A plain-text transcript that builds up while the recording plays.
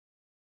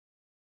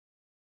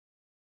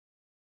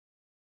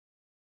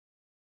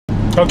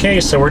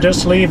Okay, so we're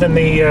just leaving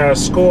the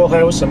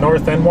schoolhouse in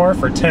North Enmore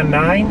for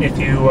 10/9. If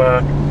you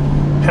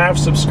have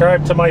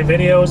subscribed to my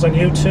videos on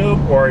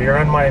YouTube or you're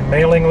on my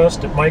mailing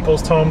list at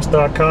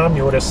michaelshomes.com,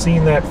 you would have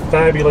seen that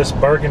fabulous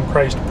bargain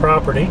priced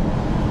property.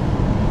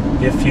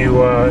 If you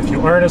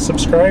aren't a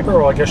subscriber,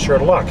 well, I guess you're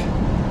in luck.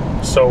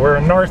 So we're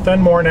in North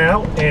Enmore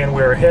now, and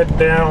we're heading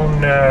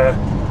down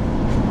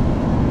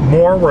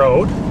Moore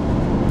Road,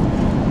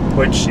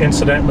 which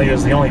incidentally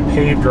is the only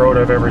paved road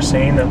I've ever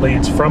seen that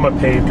leads from a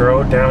paved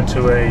road down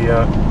to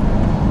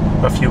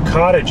a few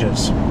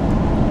cottages.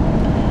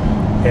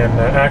 And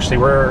actually,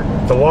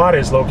 the lot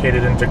is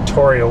located in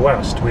Victoria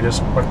West. We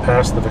just went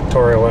past the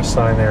Victoria West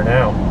sign there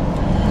now.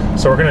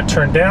 So we're going to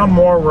turn down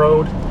Moore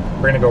Road.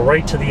 We're going to go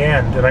right to the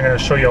end, and I'm going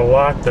to show you a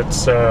lot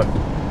that's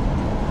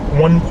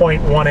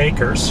 1.1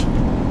 acres.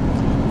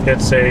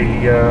 It's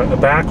a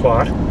back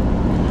lot,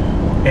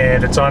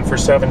 and it's on for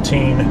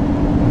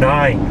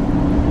 $17,900.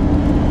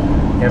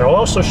 And I'll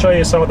also show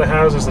you some of the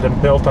houses that have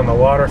been built on the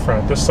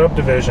waterfront. This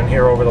subdivision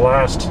here over the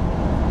last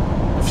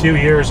few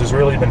years has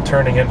really been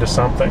turning into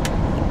something.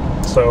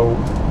 So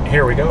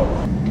here we go.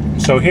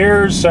 So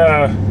here's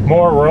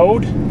Moore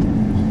Road.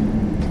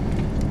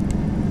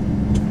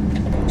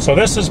 So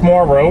this is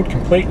Moore Road,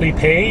 completely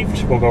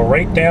paved. We'll go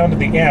right down to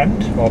the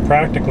end, well,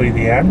 practically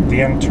the end.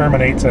 The end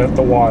terminates at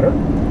the water.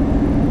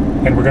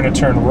 And we're going to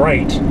turn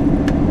right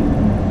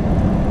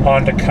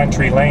onto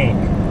Country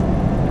Lane.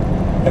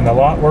 And the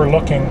lot we're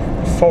looking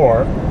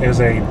for is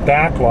a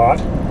back lot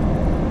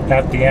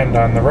at the end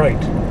on the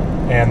right.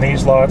 And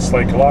these lots,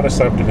 like a lot of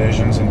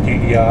subdivisions in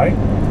p.e.i,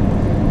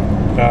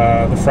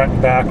 the front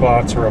and back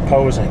lots are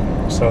opposing,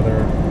 so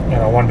they're, you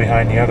know, one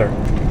behind the other.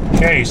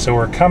 Okay, so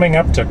we're coming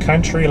up to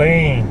Country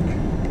Lane.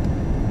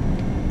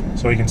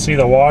 So we can see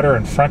the water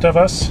in front of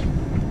us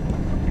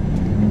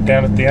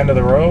down at the end of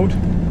the road.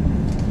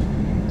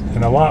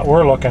 And the lot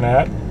we're looking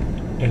at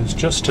is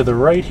just to the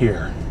right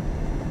here.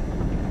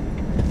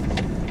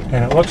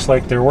 And it looks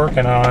like they're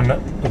working on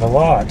the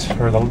lot,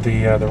 or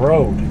the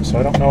road. So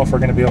I don't know if we're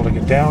going to be able to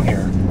get down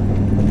here.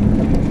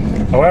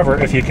 However,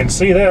 if you can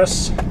see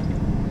this,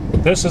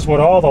 this is what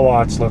all the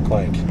lots look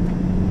like.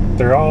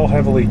 They're all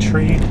heavily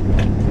treed,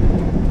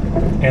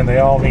 and they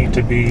all need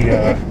to be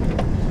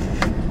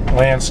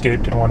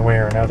landscaped in one way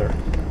or another.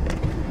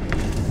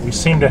 We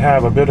seem to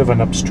have a bit of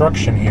an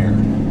obstruction here.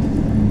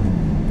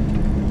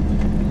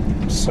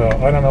 So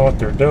I don't know what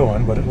they're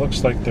doing, but it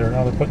looks like they're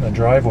putting a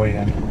driveway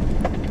in.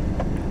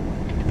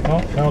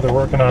 Oh, no, they're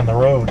working on the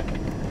road.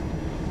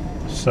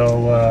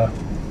 So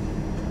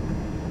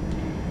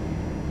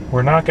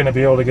we're not going to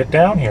be able to get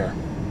down here.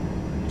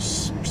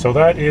 So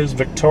that is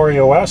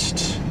Victoria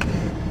West.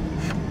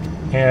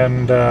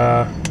 And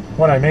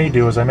what I may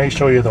do is I may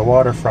show you the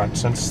waterfront,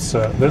 since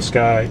this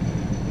guy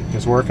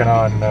is working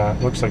on,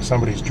 looks like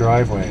somebody's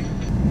driveway.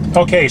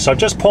 Okay, so I'm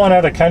just pulling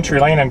out of Country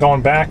Lane and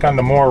going back on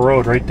the Moore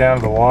Road right down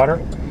to the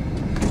water.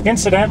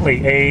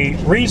 Incidentally, a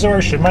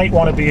resource you might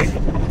want to be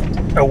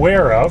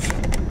aware of,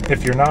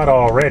 if you're not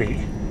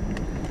already,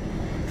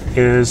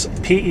 is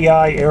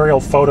p.e.i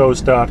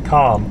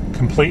aerialphotos.com,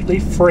 completely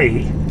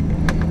free,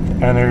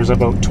 and there's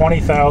about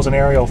 20,000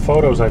 aerial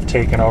photos I've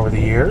taken over the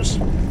years.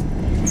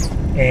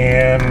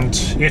 And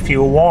if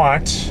you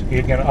want,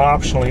 you can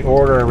optionally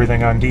order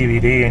everything on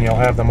DVD, and you'll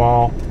have them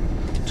all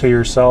to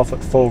yourself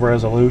at full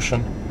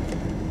resolution.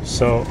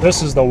 So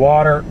this is the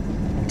water.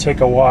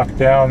 Take a walk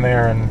down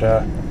there, and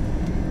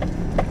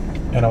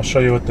I'll show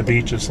you what the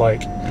beach is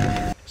like.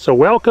 So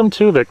welcome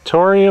to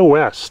Victoria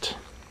West.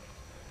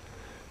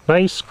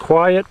 Nice,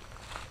 quiet,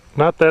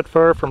 not that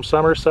far from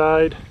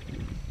Summerside.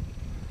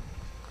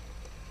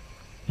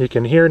 You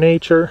can hear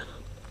nature.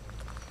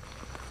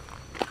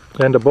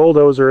 And a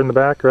bulldozer in the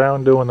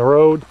background doing the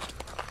road.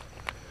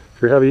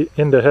 If you're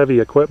into heavy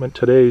equipment,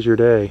 today's your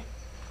day.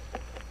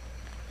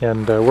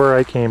 And where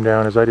I came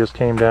down is I just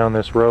came down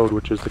this road,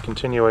 which is the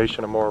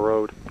continuation of Moore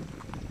Road.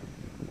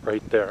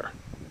 Right there.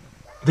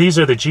 These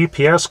are the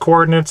GPS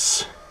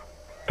coordinates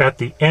at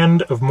the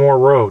end of Moore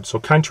Road, so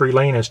Country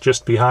Lane is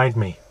just behind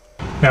me.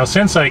 Now,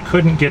 since I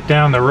couldn't get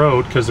down the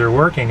road because they're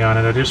working on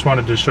it, I just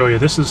wanted to show you,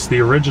 this is the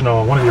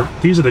original,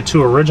 these are the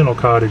two original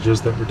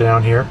cottages that were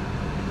down here.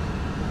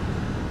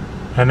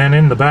 And then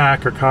in the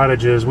back are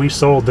cottages. We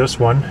sold this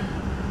one.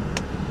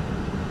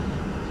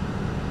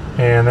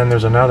 And then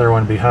there's another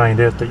one behind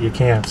it that you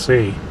can't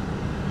see.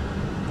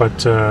 But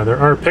there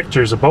are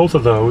pictures of both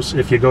of those.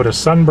 If you go to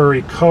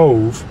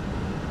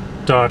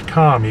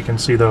sunburycove.com, you can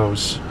see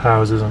those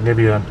houses and give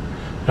you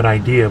an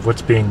idea of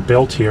what's being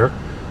built here.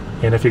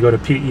 And if you go to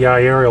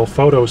p.e.i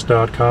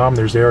aerialphotos.com,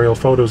 there's aerial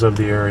photos of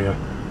the area.